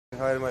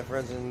Hi to my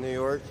friends in New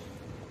York.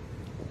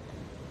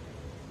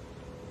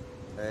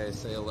 Hey,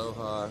 say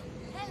aloha.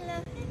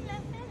 Hello, hello,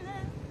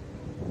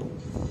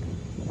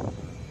 hello.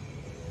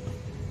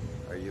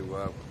 Are you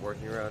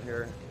working around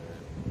here?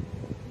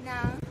 No.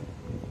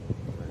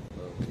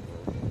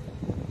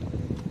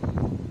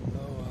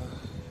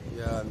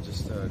 Yeah, I'm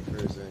just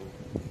cruising.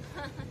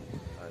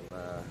 I'm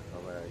a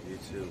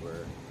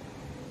YouTuber,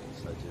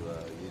 so I do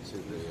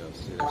YouTube videos.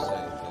 See, they're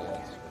saying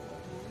dance.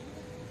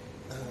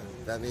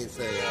 That means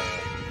they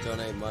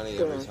donate money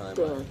every time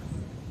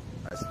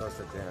I'm supposed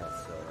to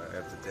dance, so I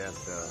have to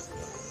dance now.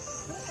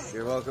 So.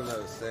 You're welcome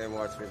to stay and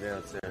watch me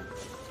dance here.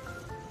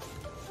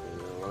 You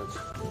know what?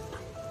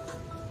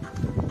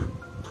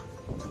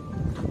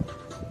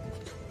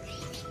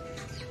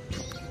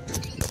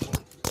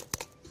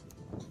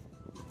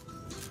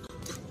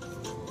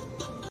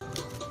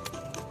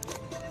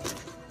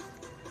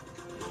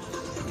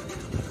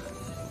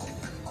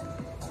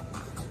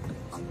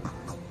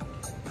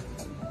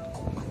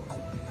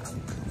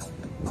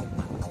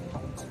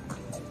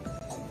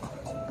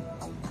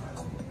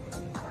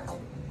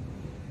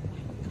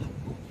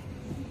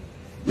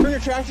 Turn your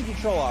traction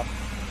control off.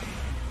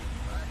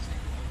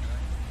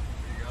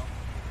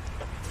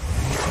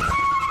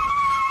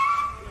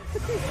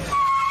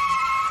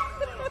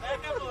 Back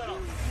up a little.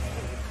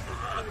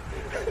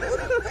 Where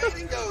did the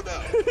painting go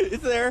though?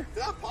 It's there.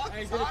 Did I pop the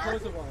Hey, get a tire?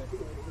 closer one.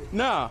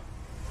 No. Alright,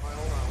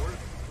 hold on.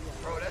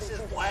 Bro, that's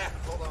just black.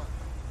 Hold on.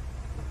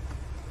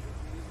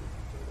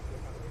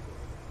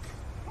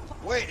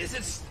 Wait, is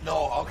it?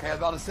 No, okay, I was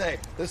about to say,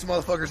 this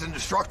motherfucker's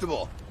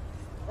indestructible.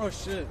 Oh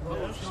shit.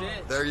 Oh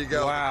shit. There you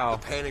go. Wow.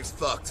 The painting's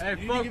fucked. Hey,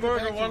 fuck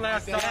Burger one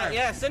last time.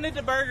 Yeah, send it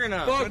to Burger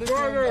now. Fuck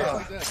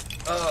Burger.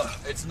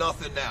 It's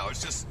nothing now.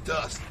 It's just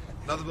dust.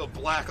 Nothing but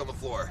black on the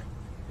floor.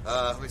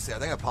 Let me see. I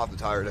think I popped the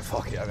tire.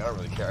 Fuck it. I mean, I don't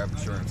really care. I have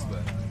insurance,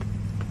 but.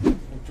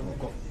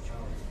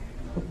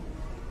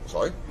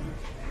 Sorry?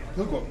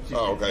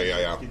 Oh, okay.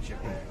 Yeah.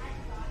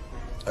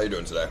 How you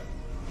doing today?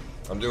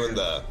 I'm doing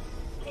the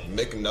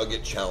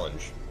McNugget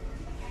challenge.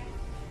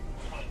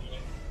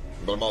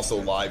 But I'm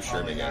also live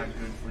streaming it.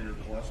 Good for your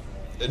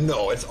cholesterol.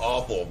 No, it's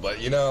awful,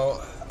 but you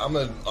know, I'm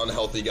an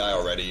unhealthy guy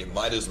already.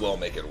 Might as well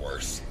make it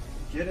worse.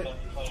 Get it?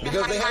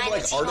 Because they have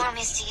like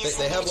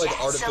they have like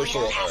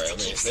artificial.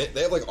 They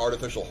have like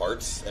artificial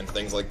hearts and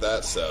things like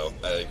that. So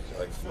like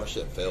my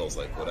shit fails.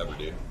 Like whatever,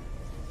 dude.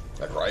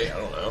 Like right? I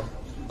don't know.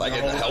 Like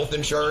in health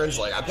insurance,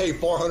 like I pay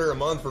 $400 a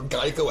month for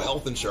Geico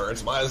health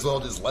insurance. Might as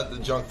well just let the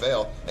junk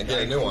fail and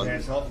get a new one. Geico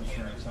has health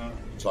insurance, huh?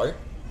 Sorry?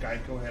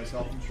 Geico has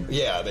health insurance?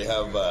 Yeah, they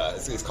have,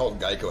 it's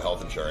called Geico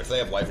Health Insurance. They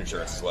have life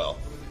insurance as well.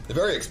 They're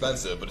very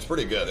expensive, but it's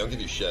pretty good. They don't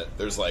give you shit.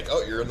 There's like,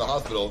 oh, you're in the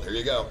hospital. Here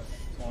you go.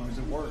 As long as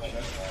it works.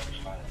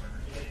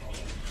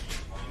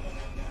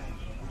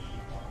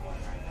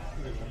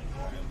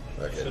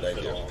 Okay,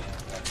 thank you.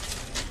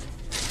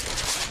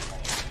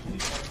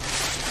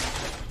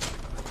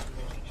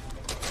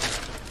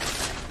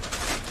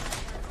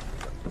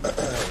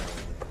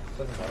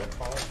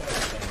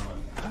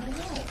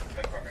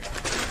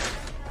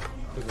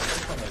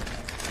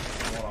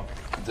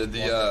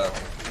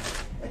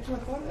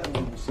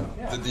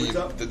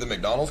 Did the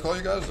McDonald's call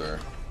you guys or?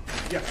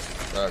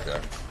 Yes. Okay.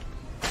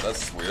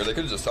 That's weird. They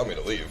could have just told me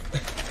to leave.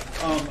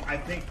 I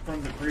think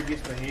from the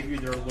previous behavior,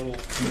 they're a little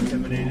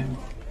intimidated.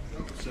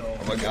 So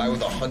I'm a guy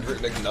with 100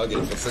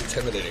 McNuggets. What's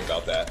intimidating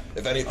about that?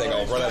 If anything,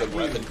 I'll run out of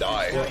breath and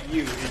die. It's not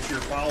you. It's your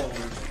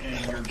followers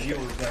and your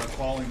viewers that are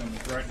calling them and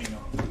threatening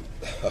them.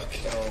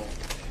 Okay. So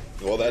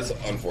Well, that's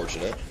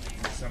unfortunate.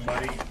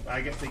 somebody,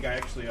 I guess they got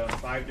actually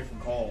 5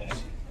 different calls.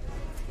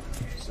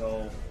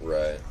 So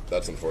Right.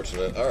 That's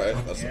unfortunate. All right.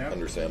 That's yeah,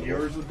 understandable.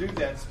 viewers will do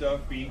that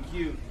stuff, being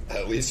cute.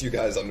 At least you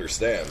guys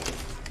understand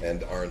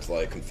and aren't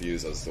like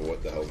confused as to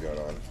what the hell's going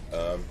on.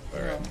 All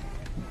right.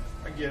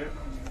 I get it.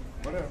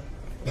 Whatever.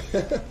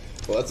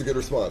 Well, that's a good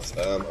response.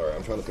 All right.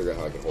 I'm trying to figure out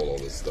how I can hold all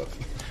this stuff.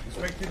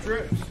 Let's make 2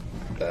 trips.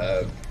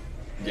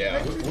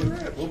 Yeah.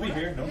 We'll be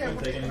here. Don't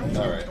take anything.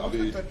 All right. I'll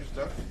be. Touch your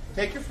stuff.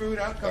 Take your food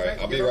out. Come All right.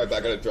 back. I'll be right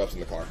back. I got drops in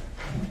the car.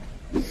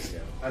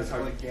 That's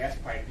how the gas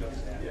pipe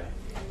does that. Yeah.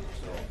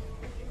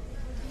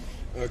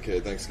 Okay.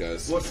 Thanks,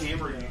 guys. What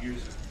camera do you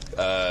use?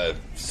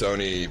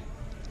 Sony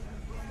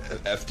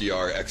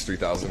FDR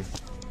X3000.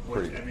 I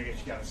mean, you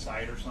got a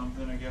sight or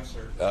something, I guess,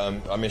 or I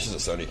mean, it's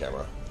just a Sony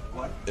camera.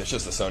 what? It's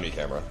just a Sony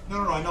camera.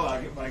 No, I know.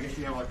 But I guess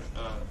you have like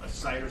a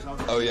sight or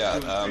something. Oh yeah.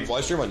 Well,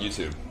 I stream on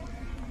YouTube,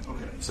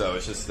 Okay. so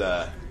it's just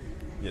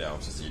you know,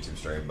 it's just a YouTube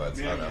stream. But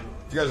I don't know.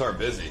 If you guys aren't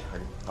busy,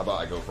 how about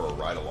I go for a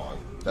ride along?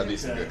 That'd be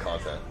some good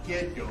content.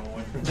 Get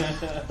going.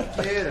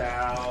 Get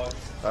out.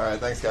 All right.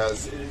 Thanks,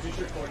 guys. Is this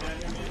your cord down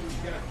here?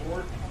 You got a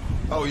cord?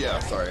 Oh yeah.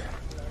 Sorry.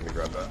 Let me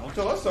grab that. Don't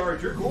tell us sorry.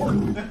 It's your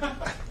cord.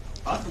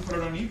 I'll have to put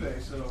it on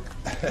eBay. So.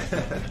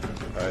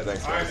 All right.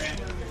 Thanks, All right, guys.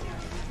 man.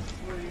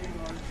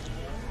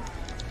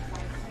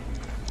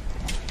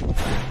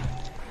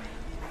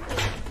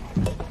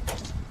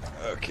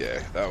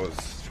 Okay, that was.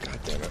 God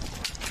damn it.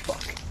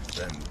 Fuck.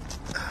 Then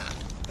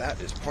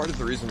that is part of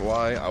the reason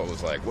why I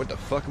was like, what the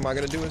fuck am I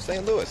gonna do in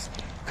St. Louis?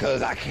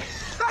 Because I can't.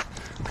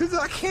 Cause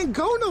I can't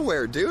go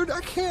nowhere, dude.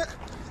 I can't,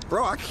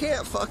 bro. I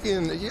can't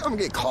fucking. I'm gonna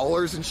get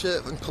callers and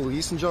shit and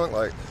police and junk.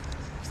 Like,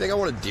 you think I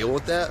want to deal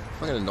with that?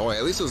 Fucking annoying.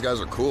 At least those guys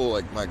are cool.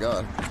 Like, my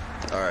god.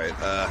 All right.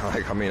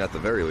 Like, I mean, at the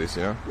very least,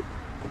 you know.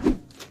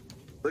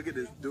 Look at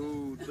this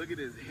dude. Look at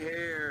his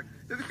hair.